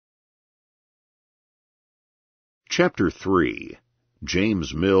Chapter 3.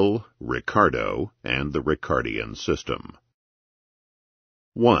 James Mill, Ricardo, and the Ricardian System.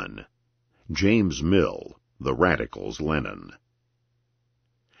 1. James Mill, the Radicals' Lenin.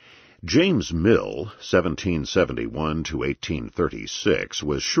 James Mill, 1771 to 1836,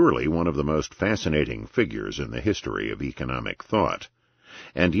 was surely one of the most fascinating figures in the history of economic thought,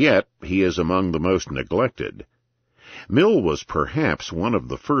 and yet he is among the most neglected. Mill was perhaps one of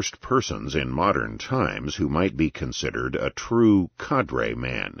the first persons in modern times who might be considered a true cadre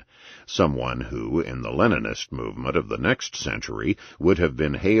man, someone who, in the Leninist movement of the next century, would have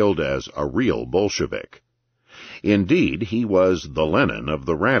been hailed as a real Bolshevik. Indeed, he was the Lenin of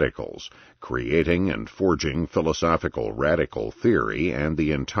the radicals, creating and forging philosophical radical theory and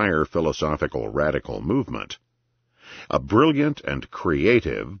the entire philosophical radical movement. A brilliant and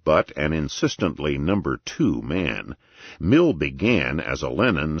creative, but an insistently number two man, Mill began as a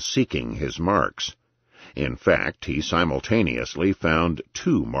Lenin seeking his Marx. In fact, he simultaneously found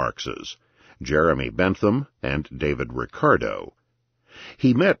two Marxes, Jeremy Bentham and David Ricardo.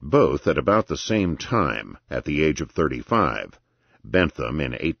 He met both at about the same time, at the age of 35, Bentham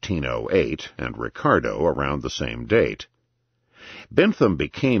in 1808 and Ricardo around the same date. Bentham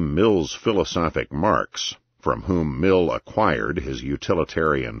became Mill's philosophic Marx, from whom Mill acquired his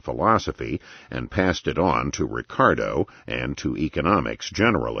utilitarian philosophy and passed it on to Ricardo and to economics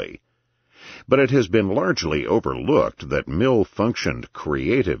generally. But it has been largely overlooked that Mill functioned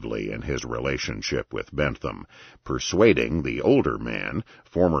creatively in his relationship with Bentham, persuading the older man,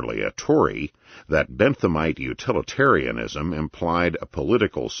 formerly a Tory, that Benthamite utilitarianism implied a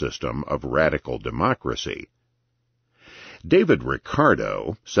political system of radical democracy. David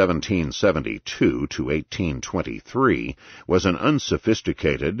Ricardo, 1772 to 1823, was an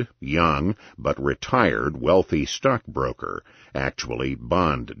unsophisticated, young, but retired wealthy stockbroker, actually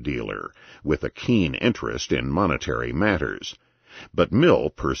bond dealer, with a keen interest in monetary matters. But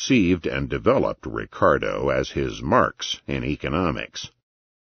Mill perceived and developed Ricardo as his Marx in economics.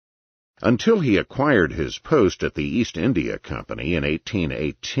 Until he acquired his post at the East India Company in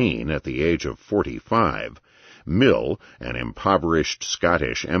 1818 at the age of 45, Mill, an impoverished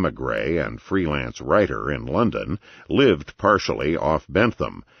Scottish émigré and freelance writer in London, lived partially off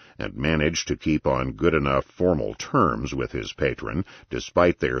Bentham, and managed to keep on good enough formal terms with his patron,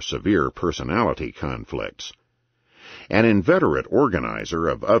 despite their severe personality conflicts. An inveterate organizer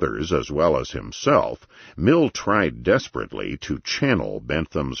of others as well as himself, Mill tried desperately to channel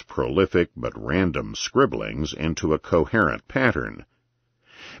Bentham's prolific but random scribblings into a coherent pattern.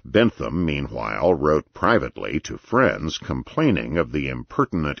 Bentham, meanwhile, wrote privately to friends complaining of the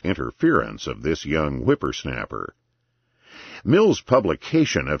impertinent interference of this young whippersnapper. Mill's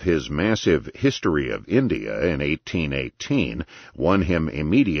publication of his massive History of India in 1818 won him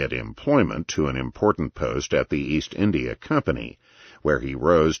immediate employment to an important post at the East India Company, where he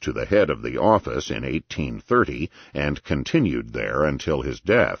rose to the head of the office in 1830 and continued there until his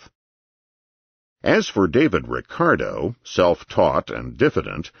death. As for David Ricardo, self-taught and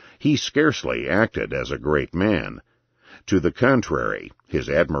diffident, he scarcely acted as a great man. To the contrary, his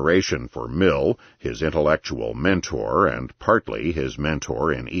admiration for Mill, his intellectual mentor and partly his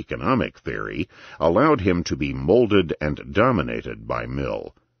mentor in economic theory, allowed him to be molded and dominated by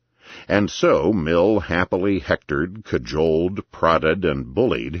Mill. And so Mill happily hectored, cajoled, prodded, and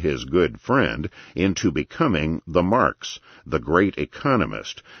bullied his good friend into becoming the Marx, the great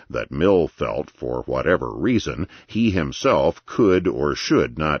economist, that Mill felt, for whatever reason, he himself could or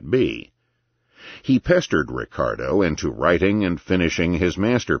should not be. He pestered Ricardo into writing and finishing his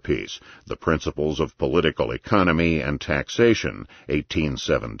masterpiece, The Principles of Political Economy and Taxation,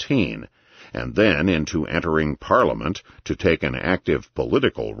 1817, and then into entering Parliament to take an active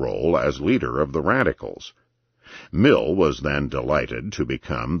political role as leader of the Radicals. Mill was then delighted to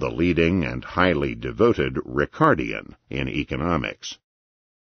become the leading and highly devoted Ricardian in economics.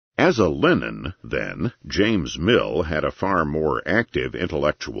 As a Lenin, then, James Mill had a far more active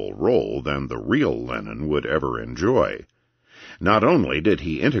intellectual role than the real Lenin would ever enjoy. Not only did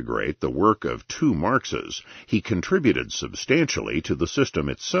he integrate the work of two Marxes, he contributed substantially to the system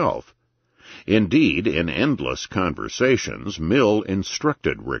itself. Indeed, in endless conversations, Mill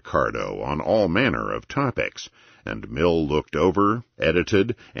instructed Ricardo on all manner of topics, and Mill looked over,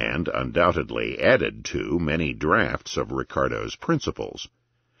 edited, and undoubtedly added to many drafts of Ricardo's principles.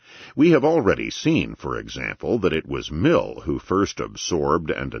 We have already seen, for example, that it was Mill who first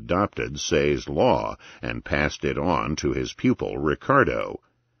absorbed and adopted Say's law and passed it on to his pupil Ricardo.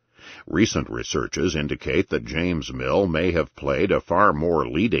 Recent researches indicate that James Mill may have played a far more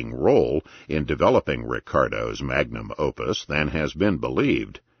leading role in developing Ricardo's magnum opus than has been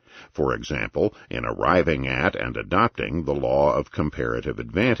believed. for example, in arriving at and adopting the law of comparative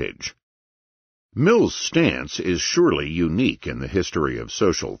advantage. Mill's stance is surely unique in the history of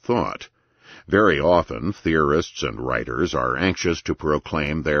social thought. Very often, theorists and writers are anxious to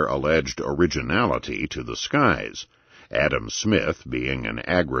proclaim their alleged originality to the skies, Adam Smith being an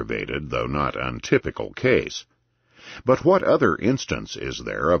aggravated, though not untypical case. But what other instance is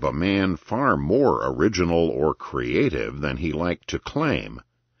there of a man far more original or creative than he liked to claim?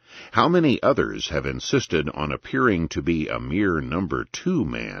 How many others have insisted on appearing to be a mere number 2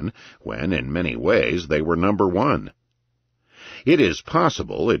 man, when in many ways they were number 1? It is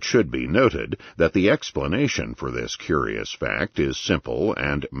possible, it should be noted, that the explanation for this curious fact is simple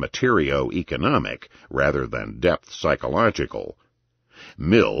and materio-economic rather than depth psychological.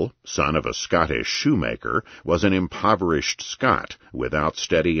 Mill, son of a Scottish shoemaker, was an impoverished Scot without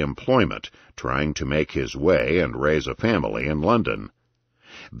steady employment, trying to make his way and raise a family in London.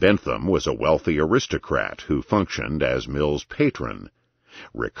 Bentham was a wealthy aristocrat who functioned as Mill's patron.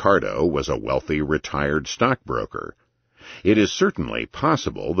 Ricardo was a wealthy retired stockbroker. It is certainly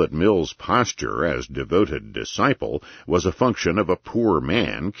possible that Mill's posture as devoted disciple was a function of a poor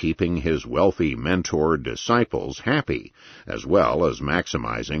man keeping his wealthy mentor disciples happy, as well as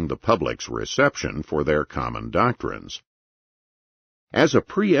maximizing the public's reception for their common doctrines. As a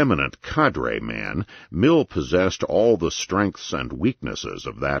preeminent cadre man, Mill possessed all the strengths and weaknesses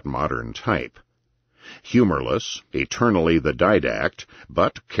of that modern type. Humorless, eternally the didact,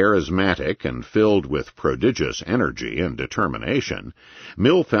 but charismatic and filled with prodigious energy and determination,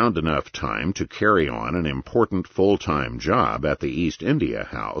 Mill found enough time to carry on an important full-time job at the East India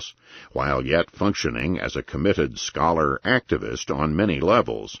House, while yet functioning as a committed scholar-activist on many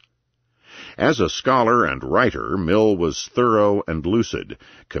levels. As a scholar and writer, Mill was thorough and lucid,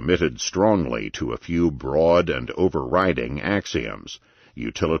 committed strongly to a few broad and overriding axioms: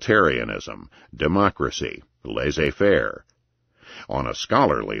 utilitarianism, democracy, laissez-faire. On a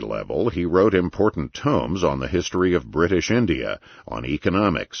scholarly level, he wrote important tomes on the history of British India, on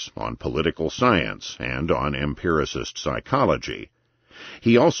economics, on political science, and on empiricist psychology.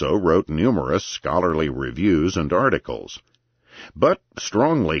 He also wrote numerous scholarly reviews and articles. But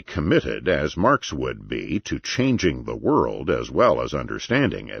strongly committed, as Marx would be, to changing the world as well as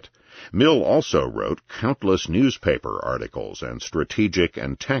understanding it, Mill also wrote countless newspaper articles and strategic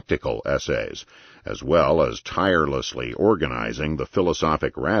and tactical essays, as well as tirelessly organizing the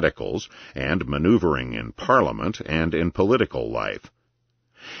philosophic radicals and maneuvering in Parliament and in political life.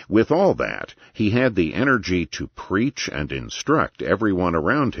 With all that, he had the energy to preach and instruct everyone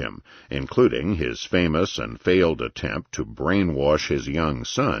around him, including his famous and failed attempt to brainwash his young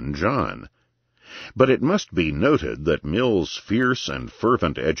son, John. But it must be noted that Mill's fierce and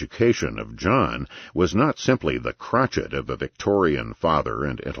fervent education of John was not simply the crotchet of a Victorian father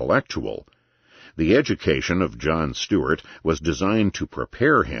and intellectual. The education of John Stuart was designed to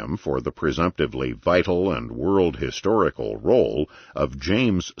prepare him for the presumptively vital and world-historical role of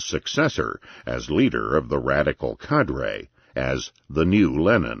James' successor as leader of the radical cadre, as the new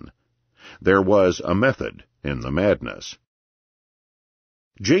Lenin. There was a method in the madness.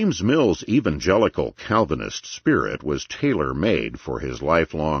 James Mill's evangelical Calvinist spirit was tailor-made for his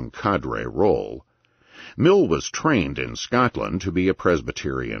lifelong cadre role. Mill was trained in Scotland to be a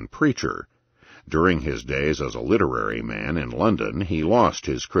Presbyterian preacher. During his days as a literary man in London, he lost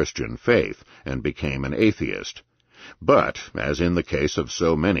his Christian faith and became an atheist. But, as in the case of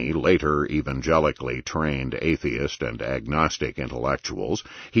so many later evangelically trained atheist and agnostic intellectuals,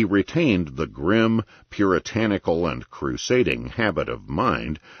 he retained the grim, puritanical, and crusading habit of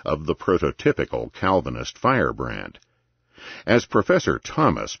mind of the prototypical Calvinist firebrand. As Professor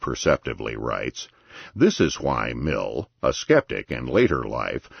Thomas perceptively writes, this is why Mill, a skeptic in later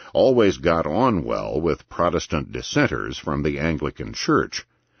life, always got on well with Protestant dissenters from the Anglican Church.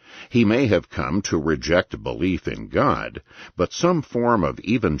 He may have come to reject belief in God, but some form of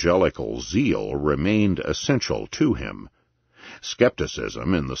evangelical zeal remained essential to him.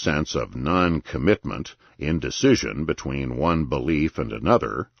 Skepticism, in the sense of non-commitment, indecision between one belief and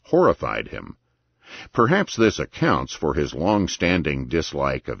another, horrified him. Perhaps this accounts for his long-standing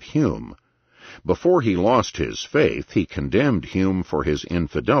dislike of Hume. Before he lost his faith, he condemned Hume for his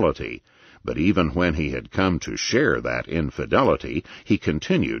infidelity, but even when he had come to share that infidelity, he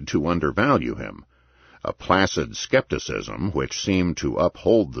continued to undervalue him. A placid skepticism which seemed to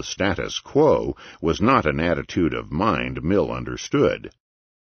uphold the status quo was not an attitude of mind Mill understood.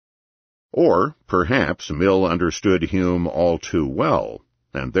 Or, perhaps, Mill understood Hume all too well,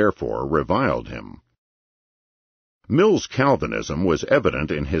 and therefore reviled him. Mill's Calvinism was evident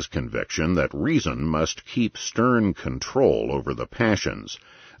in his conviction that reason must keep stern control over the passions,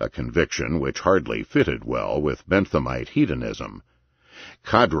 a conviction which hardly fitted well with Benthamite hedonism.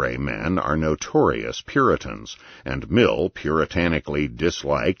 Cadre men are notorious Puritans, and Mill puritanically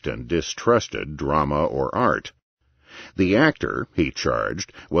disliked and distrusted drama or art. The actor, he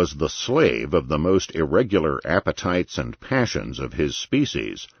charged, was the slave of the most irregular appetites and passions of his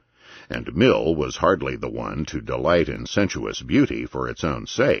species, and Mill was hardly the one to delight in sensuous beauty for its own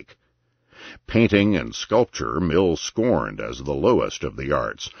sake. Painting and sculpture Mill scorned as the lowest of the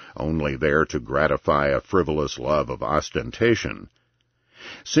arts, only there to gratify a frivolous love of ostentation.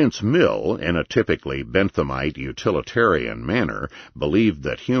 Since Mill, in a typically Benthamite utilitarian manner, believed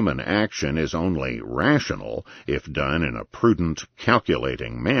that human action is only rational if done in a prudent,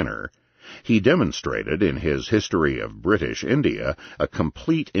 calculating manner, he demonstrated in his History of British India a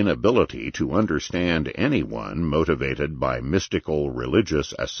complete inability to understand anyone motivated by mystical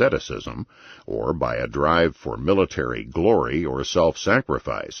religious asceticism or by a drive for military glory or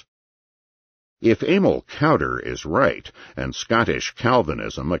self-sacrifice. If Emil Cowder is right, and Scottish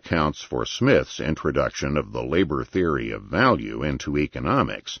Calvinism accounts for Smith's introduction of the labor theory of value into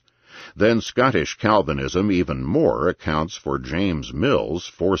economics, then Scottish Calvinism even more accounts for James Mill's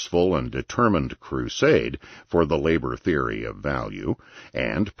forceful and determined crusade for the labor theory of value,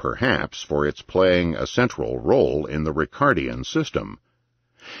 and perhaps for its playing a central role in the Ricardian system.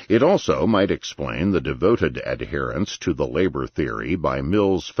 It also might explain the devoted adherence to the labor theory by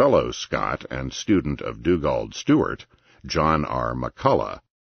Mill's fellow Scot and student of Dugald Stewart, John R. McCullough.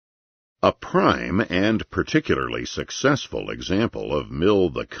 A prime and particularly successful example of Mill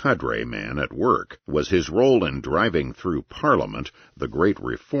the cadre man at work was his role in driving through Parliament the Great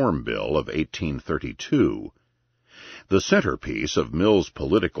Reform Bill of 1832. The centerpiece of Mill's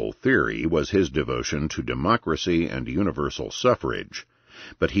political theory was his devotion to democracy and universal suffrage,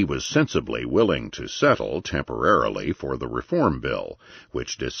 but he was sensibly willing to settle temporarily for the Reform Bill,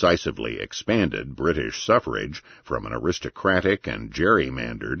 which decisively expanded British suffrage from an aristocratic and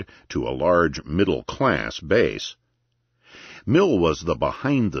gerrymandered to a large middle-class base. Mill was the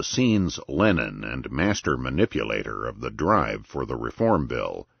behind-the-scenes Lenin and master manipulator of the drive for the Reform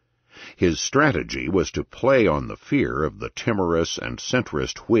Bill. His strategy was to play on the fear of the timorous and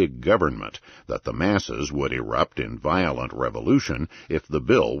centrist Whig government that the masses would erupt in violent revolution if the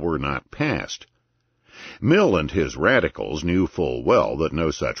bill were not passed. Mill and his radicals knew full well that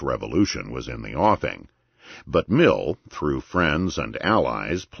no such revolution was in the offing. But Mill, through friends and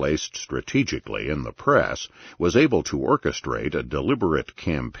allies placed strategically in the press, was able to orchestrate a deliberate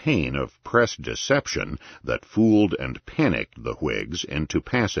campaign of press deception that fooled and panicked the Whigs into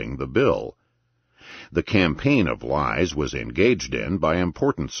passing the bill. The campaign of lies was engaged in by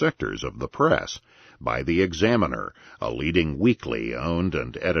important sectors of the press, by the Examiner, a leading weekly owned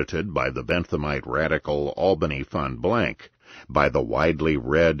and edited by the Benthamite radical Albany Fund Blank, by the widely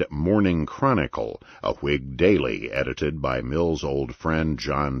read Morning Chronicle, a Whig daily edited by Mill's old friend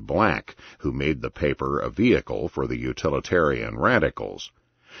John Black, who made the paper a vehicle for the utilitarian radicals,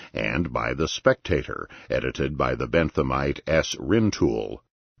 and by the Spectator, edited by the Benthamite S. Rintoul.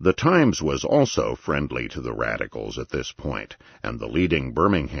 The Times was also friendly to the radicals at this point, and the leading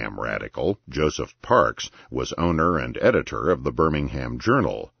Birmingham radical, Joseph Parks, was owner and editor of the Birmingham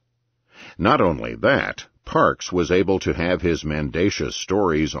Journal. Not only that, Parks was able to have his mendacious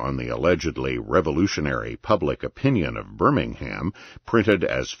stories on the allegedly revolutionary public opinion of Birmingham printed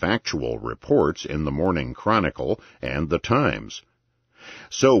as factual reports in the Morning Chronicle and the Times.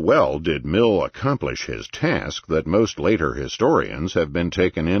 So well did Mill accomplish his task that most later historians have been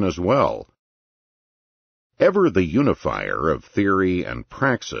taken in as well. Ever the unifier of theory and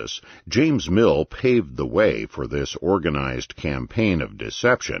praxis, James Mill paved the way for this organized campaign of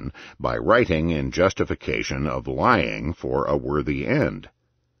deception by writing in justification of lying for a worthy end.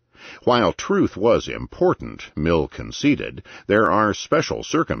 While truth was important, Mill conceded, there are special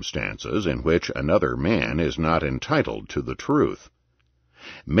circumstances in which another man is not entitled to the truth.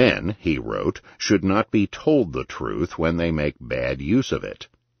 Men, he wrote, should not be told the truth when they make bad use of it.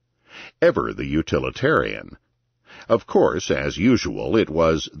 Ever the utilitarian. Of course, as usual, it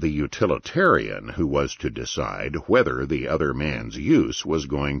was the utilitarian who was to decide whether the other man's use was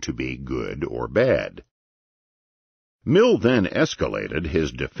going to be good or bad. Mill then escalated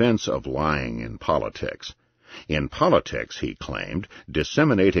his defense of lying in politics. In politics, he claimed,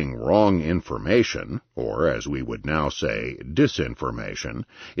 disseminating wrong information, or as we would now say, disinformation,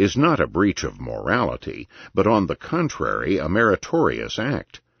 is not a breach of morality, but on the contrary a meritorious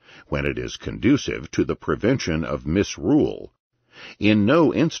act, when it is conducive to the prevention of misrule. In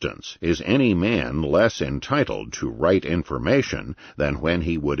no instance is any man less entitled to right information than when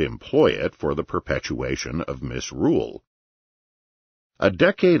he would employ it for the perpetuation of misrule. A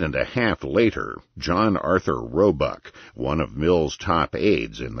decade and a half later, John Arthur Roebuck, one of Mill's top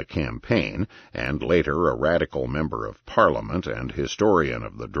aides in the campaign, and later a radical member of Parliament and historian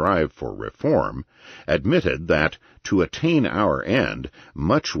of the drive for reform, admitted that, to attain our end,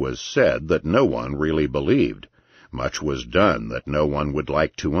 much was said that no one really believed. Much was done that no one would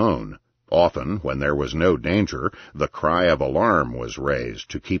like to own. Often, when there was no danger, the cry of alarm was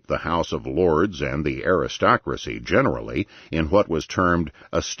raised to keep the House of Lords and the aristocracy generally in what was termed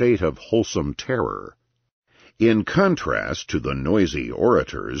a state of wholesome terror. In contrast to the noisy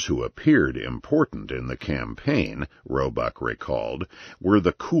orators who appeared important in the campaign, Roebuck recalled, were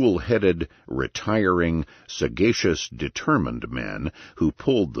the cool-headed, retiring, sagacious, determined men who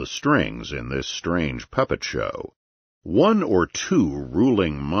pulled the strings in this strange puppet show. One or two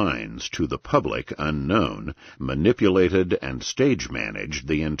ruling minds to the public unknown manipulated and stage-managed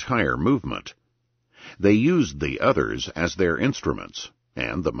the entire movement. They used the others as their instruments,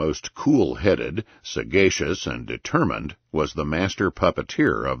 and the most cool-headed, sagacious, and determined was the master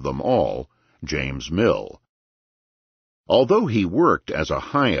puppeteer of them all, James Mill. Although he worked as a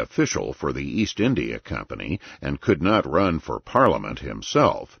high official for the East India Company and could not run for Parliament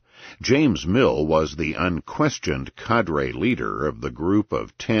himself, James Mill was the unquestioned cadre leader of the group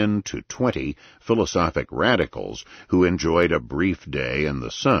of 10 to 20 philosophic radicals who enjoyed a brief day in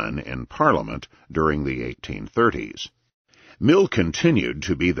the sun in Parliament during the 1830s. Mill continued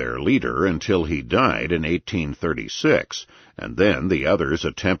to be their leader until he died in 1836, and then the others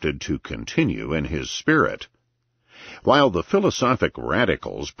attempted to continue in his spirit. While the philosophic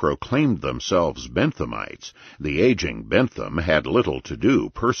radicals proclaimed themselves Benthamites, the aging Bentham had little to do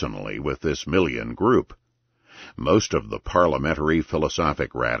personally with this Millian group. Most of the parliamentary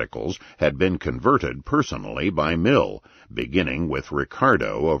philosophic radicals had been converted personally by Mill, beginning with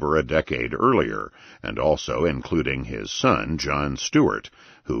Ricardo over a decade earlier, and also including his son John Stuart,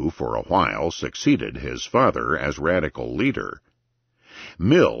 who for a while succeeded his father as radical leader.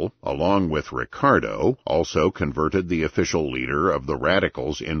 Mill, along with Ricardo, also converted the official leader of the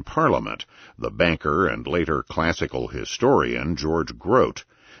radicals in Parliament, the banker and later classical historian George Grote,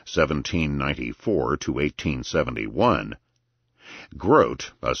 1794 to 1871.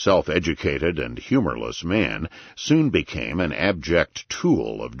 Grote, a self-educated and humorless man, soon became an abject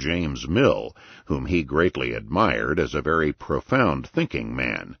tool of James Mill, whom he greatly admired as a very profound thinking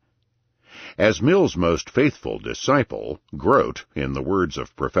man. As Mill's most faithful disciple, Grote, in the words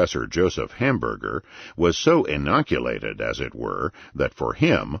of Professor Joseph Hamburger, was so inoculated, as it were, that for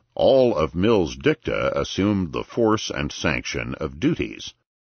him all of Mill's dicta assumed the force and sanction of duties.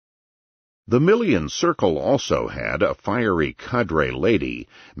 The Millian Circle also had a fiery cadre lady,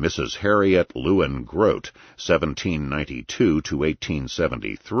 Mrs. Harriet Lewin Grote, 1792 to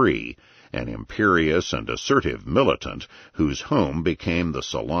 1873, an imperious and assertive militant whose home became the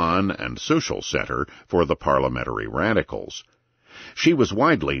salon and social center for the parliamentary radicals. She was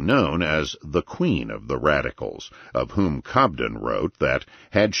widely known as the Queen of the Radicals, of whom Cobden wrote that,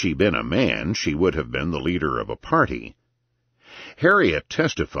 had she been a man, she would have been the leader of a party. Harriet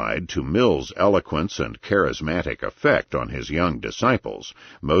testified to Mill's eloquence and charismatic effect on his young disciples,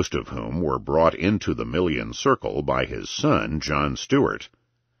 most of whom were brought into the Millian Circle by his son, John Stuart.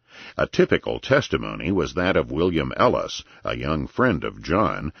 A typical testimony was that of William Ellis, a young friend of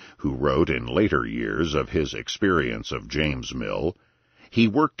John, who wrote in later years of his experience of James Mill, "He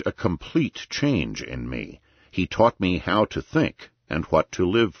worked a complete change in me. He taught me how to think and what to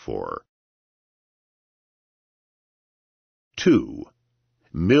live for." 2.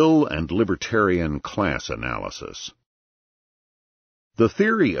 Mill and Libertarian Class Analysis. The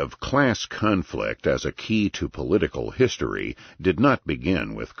theory of class conflict as a key to political history did not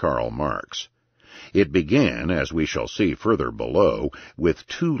begin with Karl Marx. It began, as we shall see further below, with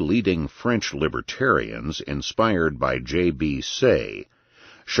two leading French libertarians inspired by J.B. Say,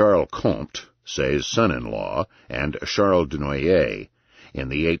 Charles Comte, Say's son-in-law, and Charles Dunoyer, in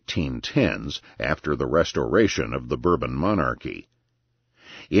the 1810s after the restoration of the Bourbon monarchy.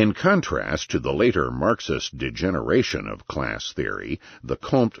 In contrast to the later Marxist degeneration of class theory, the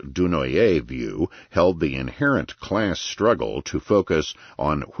Comte-Dunoyer view held the inherent class struggle to focus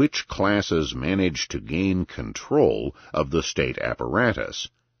on which classes managed to gain control of the state apparatus.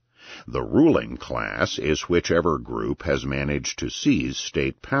 The ruling class is whichever group has managed to seize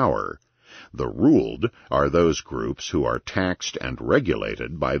state power. The ruled are those groups who are taxed and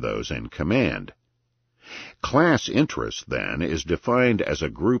regulated by those in command. Class interest, then, is defined as a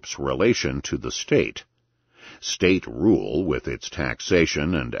group's relation to the state. State rule, with its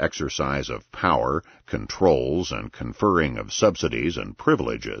taxation and exercise of power, controls, and conferring of subsidies and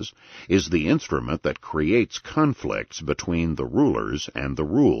privileges, is the instrument that creates conflicts between the rulers and the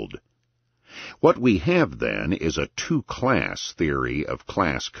ruled. What we have, then, is a two-class theory of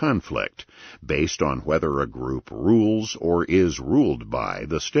class conflict, based on whether a group rules or is ruled by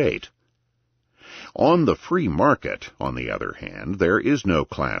the state. On the free market, on the other hand, there is no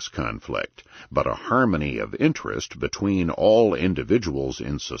class conflict, but a harmony of interest between all individuals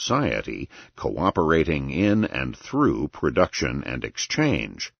in society cooperating in and through production and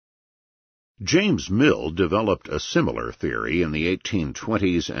exchange. James Mill developed a similar theory in the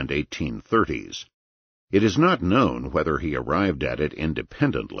 1820s and 1830s. It is not known whether he arrived at it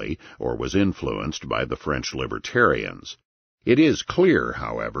independently or was influenced by the French libertarians. It is clear,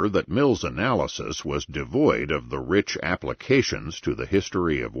 however, that Mill's analysis was devoid of the rich applications to the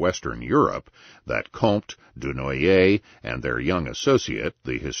history of Western Europe that Comte, Dunoyer, and their young associate,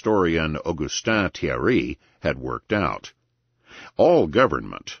 the historian Augustin Thierry, had worked out. All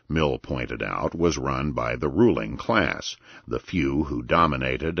government, Mill pointed out, was run by the ruling class, the few who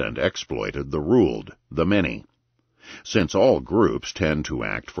dominated and exploited the ruled, the many. Since all groups tend to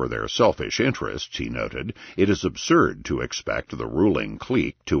act for their selfish interests, he noted, it is absurd to expect the ruling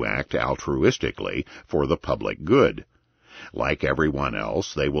clique to act altruistically for the public good. Like everyone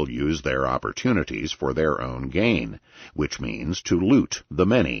else, they will use their opportunities for their own gain, which means to loot the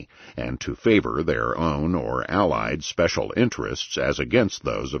many, and to favor their own or allied special interests as against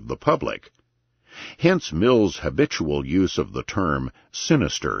those of the public. Hence Mill's habitual use of the term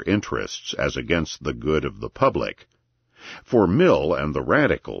sinister interests as against the good of the public. For Mill and the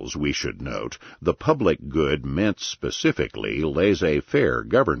radicals, we should note, the public good meant specifically laissez-faire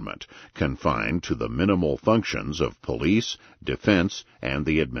government, confined to the minimal functions of police, defense, and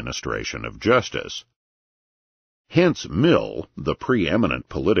the administration of justice. Hence Mill, the preeminent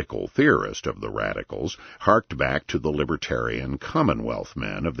political theorist of the radicals, harked back to the libertarian Commonwealth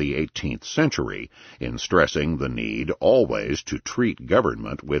men of the 18th century in stressing the need always to treat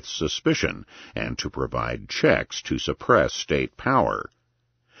government with suspicion and to provide checks to suppress state power.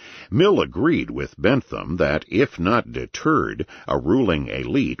 Mill agreed with Bentham that, if not deterred, a ruling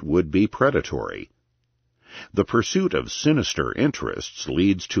elite would be predatory. The pursuit of sinister interests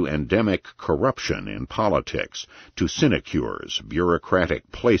leads to endemic corruption in politics, to sinecures,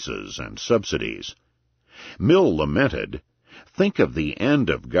 bureaucratic places, and subsidies. Mill lamented, "Think of the end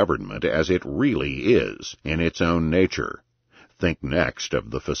of government as it really is, in its own nature. Think next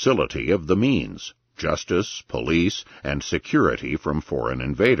of the facility of the means, justice, police, and security from foreign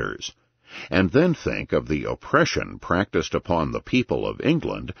invaders. And then think of the oppression practiced upon the people of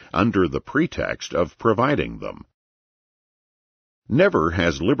England under the pretext of providing them." Never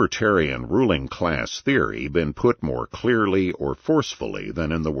has libertarian ruling class theory been put more clearly or forcefully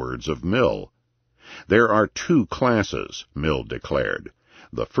than in the words of Mill. There are two classes, Mill declared.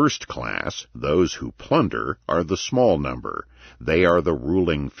 The first class, those who plunder, are the small number. They are the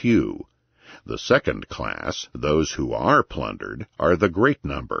ruling few. The second class, those who are plundered, are the great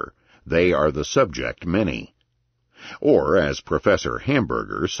number. They are the subject many. Or, as Professor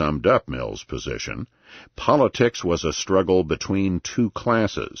Hamburger summed up Mill's position, politics was a struggle between two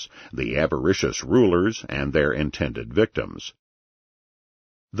classes, the avaricious rulers and their intended victims.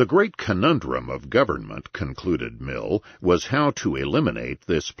 The great conundrum of government, concluded Mill, was how to eliminate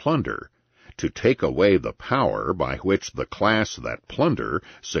this plunder, to take away the power by which the class that plunder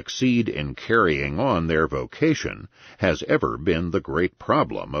succeed in carrying on their vocation has ever been the great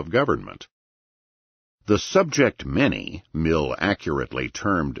problem of government. The subject many, Mill accurately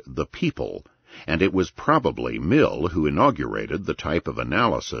termed the people, and it was probably Mill who inaugurated the type of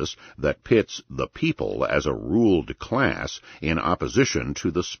analysis that pits the people as a ruled class in opposition to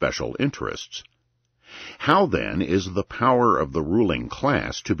the special interests. How, then, is the power of the ruling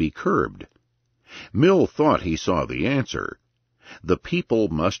class to be curbed? Mill thought he saw the answer. The people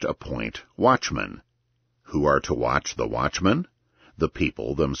must appoint watchmen. Who are to watch the watchmen? The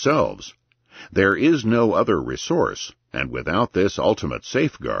people themselves. There is no other resource, and without this ultimate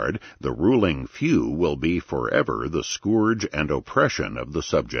safeguard, the ruling few will be forever the scourge and oppression of the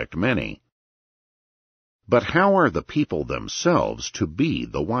subject many. But how are the people themselves to be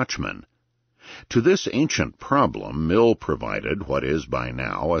the watchmen? To this ancient problem Mill provided what is by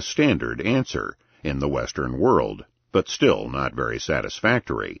now a standard answer in the Western world, but still not very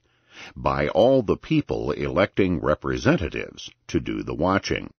satisfactory, by all the people electing representatives to do the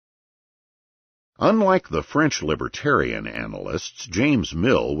watching. Unlike the French libertarian analysts, James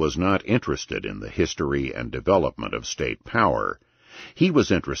Mill was not interested in the history and development of state power. He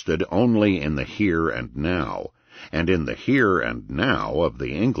was interested only in the here and now, and in the here and now of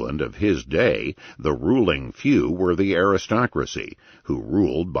the England of his day, the ruling few were the aristocracy, who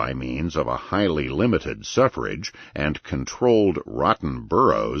ruled by means of a highly limited suffrage and controlled rotten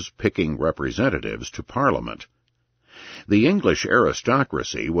boroughs picking representatives to Parliament. The English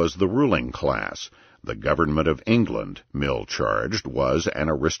aristocracy was the ruling class. The government of England, Mill charged, was an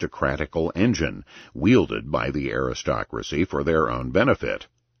aristocratical engine, wielded by the aristocracy for their own benefit.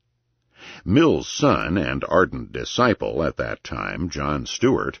 Mill's son and ardent disciple at that time, John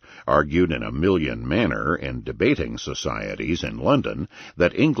Stuart, argued in a Millian manner in debating societies in London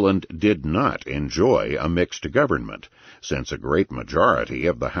that England did not enjoy a mixed government, since a great majority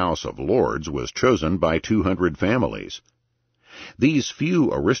of the House of Lords was chosen by 200 families. These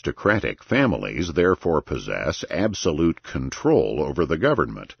few aristocratic families therefore possess absolute control over the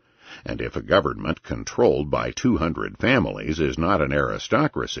government, and if a government controlled by 200 families is not an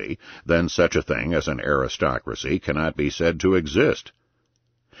aristocracy, then such a thing as an aristocracy cannot be said to exist.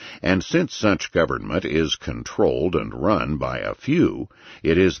 And since such government is controlled and run by a few,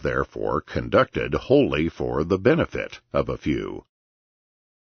 it is therefore conducted wholly for the benefit of a few.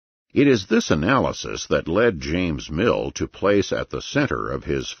 It is this analysis that led James Mill to place at the center of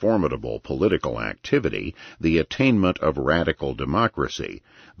his formidable political activity the attainment of radical democracy,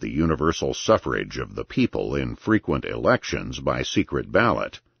 the universal suffrage of the people in frequent elections by secret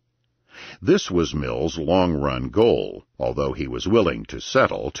ballot. This was Mill's long-run goal, although he was willing to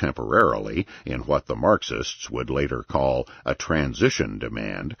settle temporarily in what the Marxists would later call a transition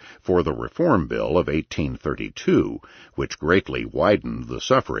demand for the Reform Bill of 1832, which greatly widened the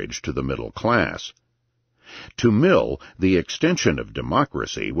suffrage to the middle class. To Mill, the extension of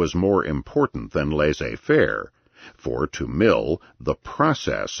democracy was more important than laissez-faire, for to Mill, the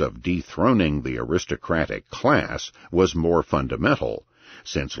process of dethroning the aristocratic class was more fundamental,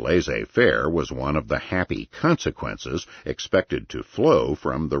 since laissez-faire was one of the happy consequences expected to flow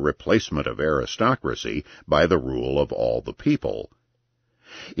from the replacement of aristocracy by the rule of all the people.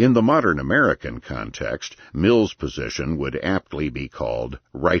 In the modern American context, Mill's position would aptly be called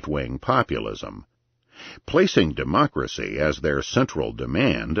right-wing populism. Placing democracy as their central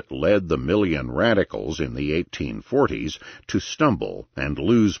demand led the Millian radicals in the 1840s to stumble and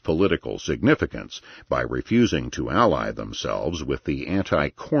lose political significance by refusing to ally themselves with the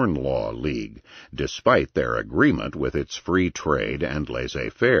Anti-Corn Law League, despite their agreement with its free trade and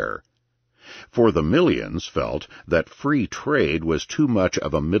laissez-faire. For the Millians felt that free trade was too much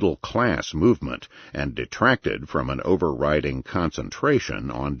of a middle-class movement and detracted from an overriding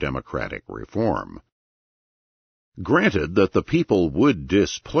concentration on democratic reform. Granted that the people would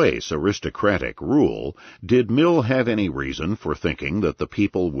displace aristocratic rule, did Mill have any reason for thinking that the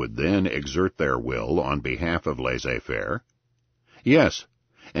people would then exert their will on behalf of laissez-faire? Yes,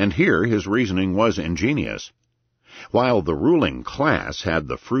 and here his reasoning was ingenious. While the ruling class had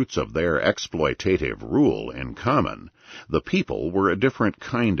the fruits of their exploitative rule in common, the people were a different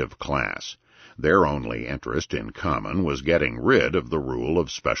kind of class. Their only interest in common was getting rid of the rule of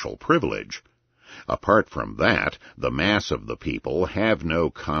special privilege. Apart from that, the mass of the people have no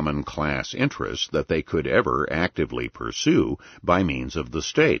common class interests that they could ever actively pursue by means of the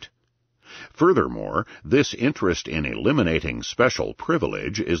state. Furthermore, this interest in eliminating special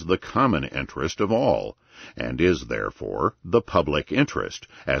privilege is the common interest of all, and is therefore the public interest,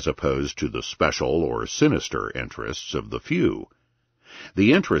 as opposed to the special or sinister interests of the few.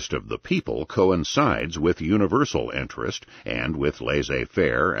 The interest of the people coincides with universal interest and with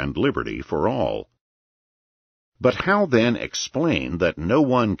laissez-faire and liberty for all. But how then explain that no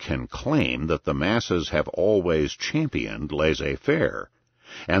one can claim that the masses have always championed laissez-faire,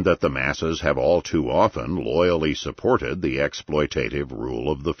 and that the masses have all too often loyally supported the exploitative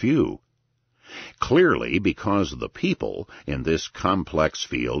rule of the few? Clearly, because the people, in this complex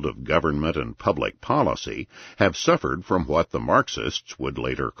field of government and public policy, have suffered from what the Marxists would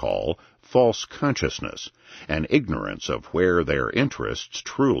later call false consciousness, an ignorance of where their interests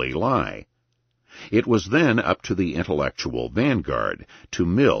truly lie. It was then up to the intellectual vanguard, to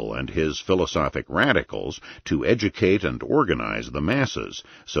Mill and his philosophic radicals, to educate and organize the masses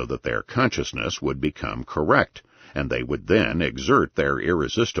so that their consciousness would become correct, and they would then exert their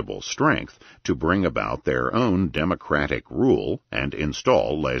irresistible strength to bring about their own democratic rule and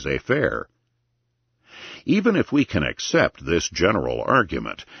install laissez-faire. Even if we can accept this general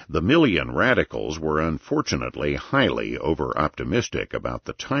argument, the Millian radicals were unfortunately highly over-optimistic about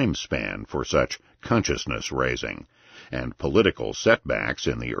the time span for such consciousness-raising, and political setbacks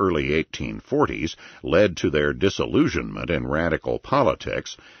in the early 1840s led to their disillusionment in radical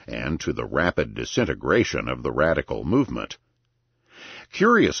politics and to the rapid disintegration of the radical movement.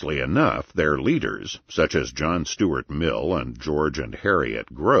 Curiously enough, their leaders, such as John Stuart Mill and George and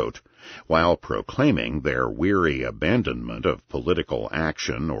Harriet Grote, while proclaiming their weary abandonment of political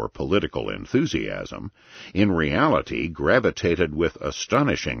action or political enthusiasm, in reality gravitated with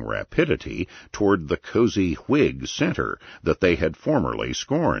astonishing rapidity toward the cozy Whig center that they had formerly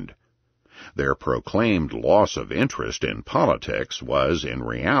scorned. Their proclaimed loss of interest in politics was, in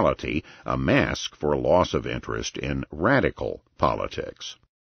reality, a mask for loss of interest in radical politics.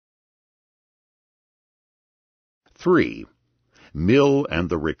 3. Mill and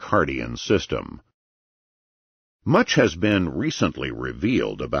the Ricardian system. Much has been recently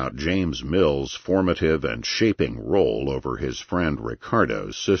revealed about James Mill's formative and shaping role over his friend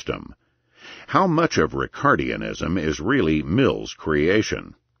Ricardo's system. How much of Ricardianism is really Mill's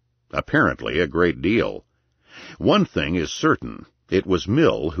creation? Apparently a great deal. One thing is certain. It was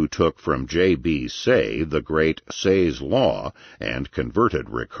Mill who took from J.B. Say the great Say's Law and converted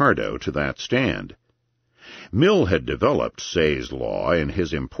Ricardo to that stand. Mill had developed Say's Law in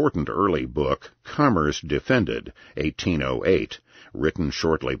his important early book, Commerce Defended, 1808, written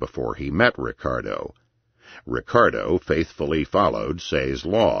shortly before he met Ricardo. Ricardo faithfully followed Say's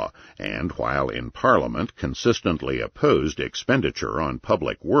Law, and while in Parliament consistently opposed expenditure on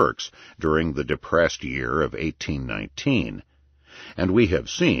public works during the depressed year of 1819. And we have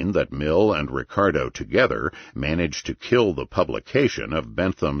seen that Mill and Ricardo together managed to kill the publication of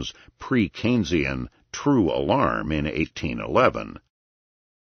Bentham's pre-Keynesian True Alarm in 1811.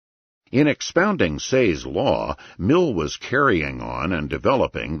 In expounding Say's Law, Mill was carrying on and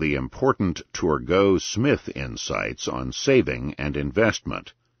developing the important Turgot-Smith insights on saving and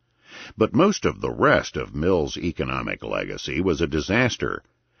investment. But most of the rest of Mill's economic legacy was a disaster.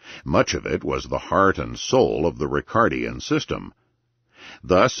 Much of it was the heart and soul of the Ricardian system.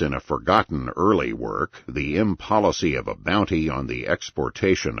 Thus, in a forgotten early work, The Impolicy of a Bounty on the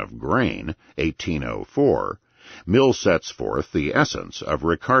Exportation of Grain, 1804, Mill sets forth the essence of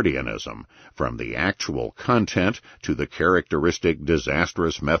Ricardianism, from the actual content to the characteristic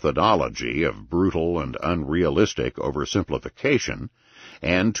disastrous methodology of brutal and unrealistic oversimplification,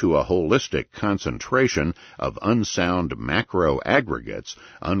 and to a holistic concentration of unsound macro-aggregates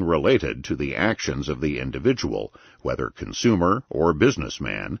unrelated to the actions of the individual, whether consumer or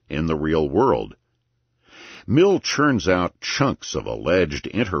businessman, in the real world. Mill churns out chunks of alleged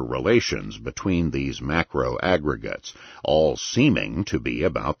interrelations between these macro-aggregates, all seeming to be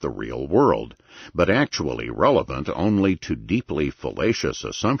about the real world, but actually relevant only to deeply fallacious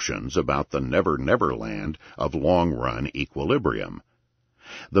assumptions about the never-never land of long-run equilibrium.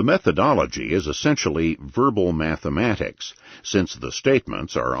 The methodology is essentially verbal mathematics, since the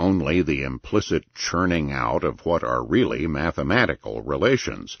statements are only the implicit churning out of what are really mathematical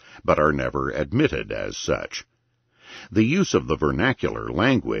relations, but are never admitted as such. The use of the vernacular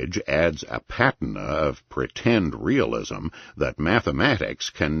language adds a patina of pretend realism that mathematics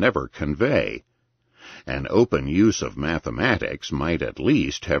can never convey. An open use of mathematics might at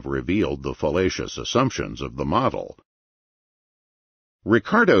least have revealed the fallacious assumptions of the model.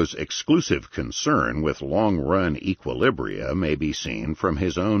 Ricardo's exclusive concern with long-run equilibria may be seen from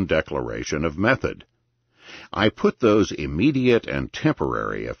his own declaration of method. I put those immediate and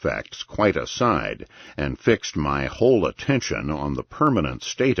temporary effects quite aside, and fixed my whole attention on the permanent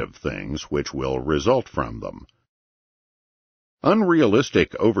state of things which will result from them.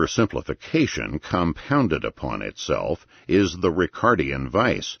 Unrealistic oversimplification compounded upon itself is the Ricardian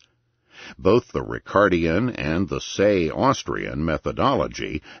vice. Both the Ricardian and the Say Austrian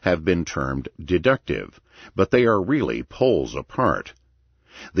methodology have been termed deductive, but they are really poles apart.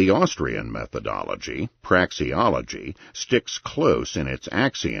 The Austrian methodology, praxeology, sticks close in its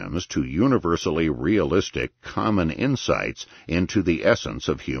axioms to universally realistic common insights into the essence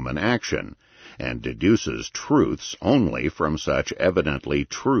of human action, and deduces truths only from such evidently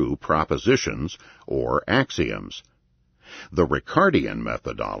true propositions or axioms. The Ricardian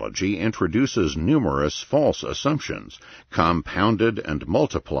methodology introduces numerous false assumptions, compounded and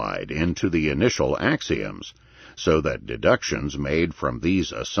multiplied into the initial axioms, so that deductions made from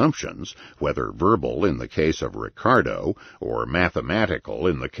these assumptions, whether verbal in the case of Ricardo, or mathematical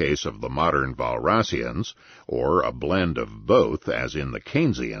in the case of the modern Walrasians, or a blend of both as in the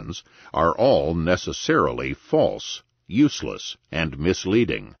Keynesians, are all necessarily false, useless, and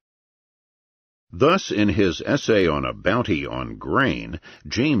misleading. Thus, in his essay on a bounty on grain,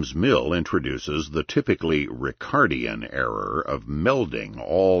 James Mill introduces the typically Ricardian error of melding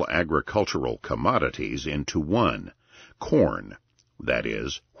all agricultural commodities into one, corn, that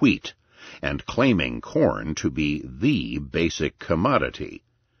is, wheat, and claiming corn to be the basic commodity.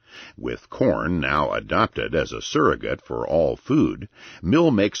 With corn now adopted as a surrogate for all food, Mill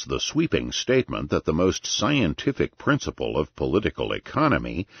makes the sweeping statement that the most scientific principle of political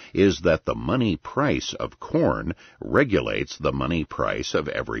economy is that the money price of corn regulates the money price of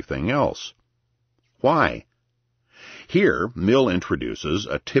everything else. Why? Here, Mill introduces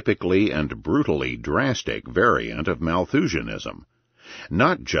a typically and brutally drastic variant of Malthusianism.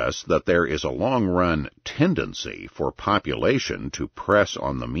 Not just that there is a long-run tendency for population to press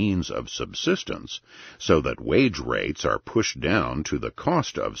on the means of subsistence so that wage rates are pushed down to the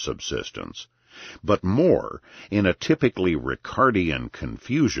cost of subsistence, but more in a typically Ricardian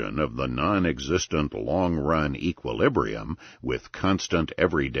confusion of the non-existent long-run equilibrium with constant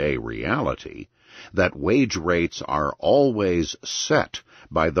everyday reality, that wage rates are always set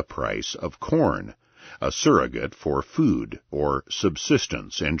by the price of corn, a surrogate for food or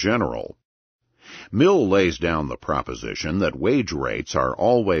subsistence in general. Mill lays down the proposition that wage rates are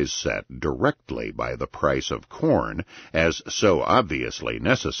always set directly by the price of corn as so obviously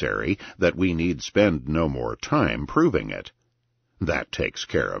necessary that we need spend no more time proving it. That takes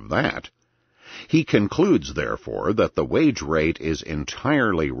care of that. He concludes, therefore, that the wage rate is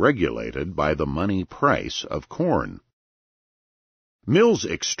entirely regulated by the money price of corn. Mill's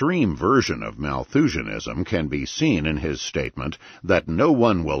extreme version of Malthusianism can be seen in his statement that no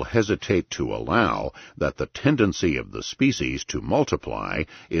one will hesitate to allow that the tendency of the species to multiply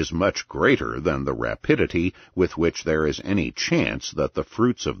is much greater than the rapidity with which there is any chance that the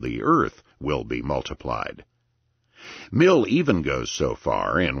fruits of the earth will be multiplied. Mill even goes so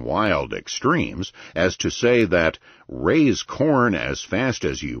far in wild extremes as to say that, raise corn as fast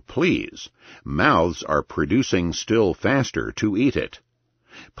as you please, mouths are producing still faster to eat it.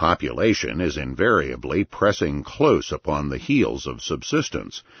 Population is invariably pressing close upon the heels of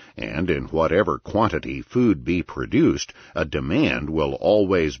subsistence, and in whatever quantity food be produced, a demand will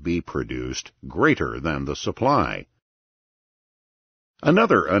always be produced greater than the supply.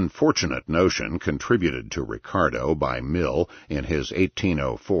 Another unfortunate notion contributed to Ricardo by Mill in his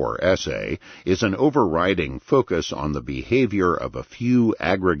 1804 essay is an overriding focus on the behavior of a few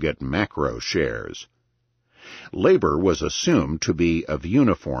aggregate macro shares. Labor was assumed to be of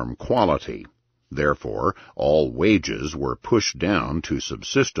uniform quality. Therefore, all wages were pushed down to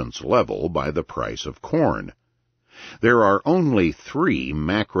subsistence level by the price of corn. There are only three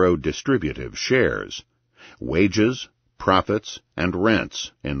macro-distributive shares: wages, profits, and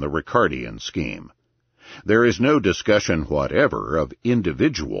rents in the Ricardian scheme. There is no discussion whatever of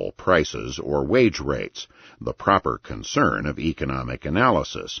individual prices or wage rates, the proper concern of economic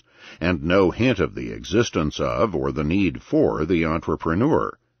analysis, and no hint of the existence of or the need for the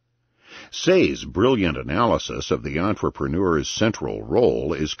entrepreneur. Say's brilliant analysis of the entrepreneur's central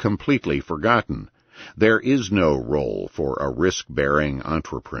role is completely forgotten. There is no role for a risk-bearing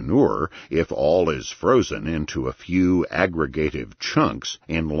entrepreneur if all is frozen into a few aggregative chunks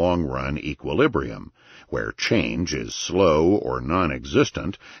in long-run equilibrium, where change is slow or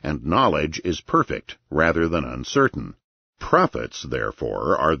non-existent and knowledge is perfect rather than uncertain. Profits,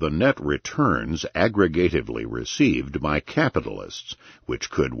 therefore, are the net returns aggregatively received by capitalists,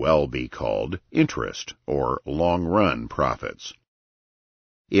 which could well be called interest or long-run profits.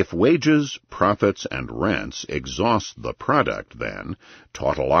 If wages, profits, and rents exhaust the product, then,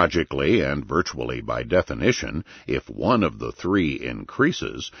 tautologically and virtually by definition, if one of the three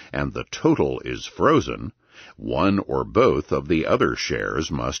increases and the total is frozen, one or both of the other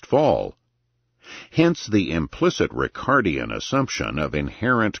shares must fall. Hence the implicit Ricardian assumption of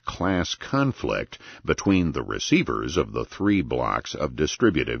inherent class conflict between the receivers of the three blocks of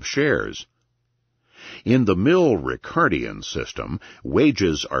distributive shares. In the Mill-Ricardian system,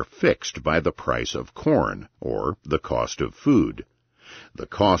 wages are fixed by the price of corn, or the cost of food. The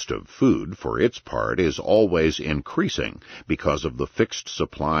cost of food, for its part, is always increasing because of the fixed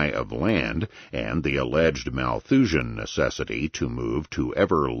supply of land and the alleged Malthusian necessity to move to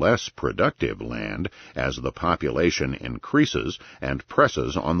ever less productive land as the population increases and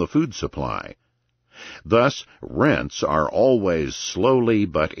presses on the food supply. Thus, rents are always slowly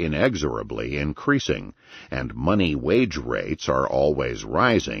but inexorably increasing, and money wage rates are always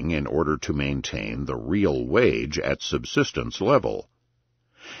rising in order to maintain the real wage at subsistence level.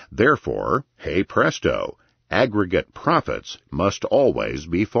 Therefore, hey presto, aggregate profits must always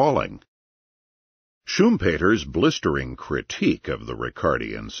be falling. Schumpeter's blistering critique of the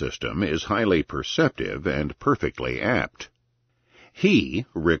Ricardian system is highly perceptive and perfectly apt. He,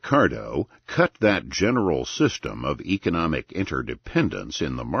 Ricardo, cut that general system of economic interdependence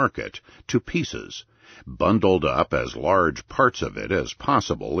in the market to pieces, bundled up as large parts of it as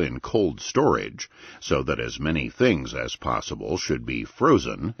possible in cold storage, so that as many things as possible should be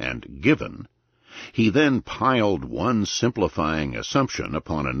frozen and given. He then piled one simplifying assumption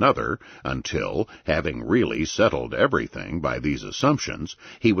upon another until, having really settled everything by these assumptions,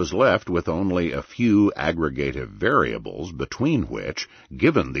 he was left with only a few aggregative variables between which,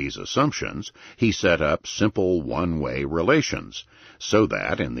 given these assumptions, he set up simple one-way relations, so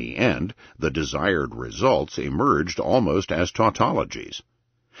that, in the end, the desired results emerged almost as tautologies.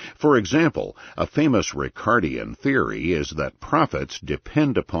 For example, a famous Ricardian theory is that profits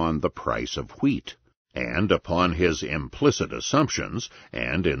depend upon the price of wheat, and upon his implicit assumptions,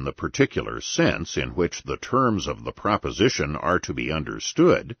 and in the particular sense in which the terms of the proposition are to be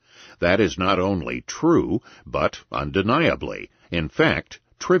understood, that is not only true, but undeniably, in fact,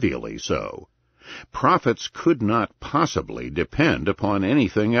 trivially so. Profits could not possibly depend upon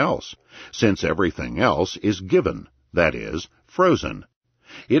anything else, since everything else is given, that is, frozen.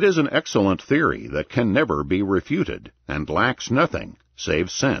 It is an excellent theory that can never be refuted, and lacks nothing save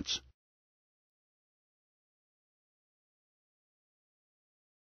sense.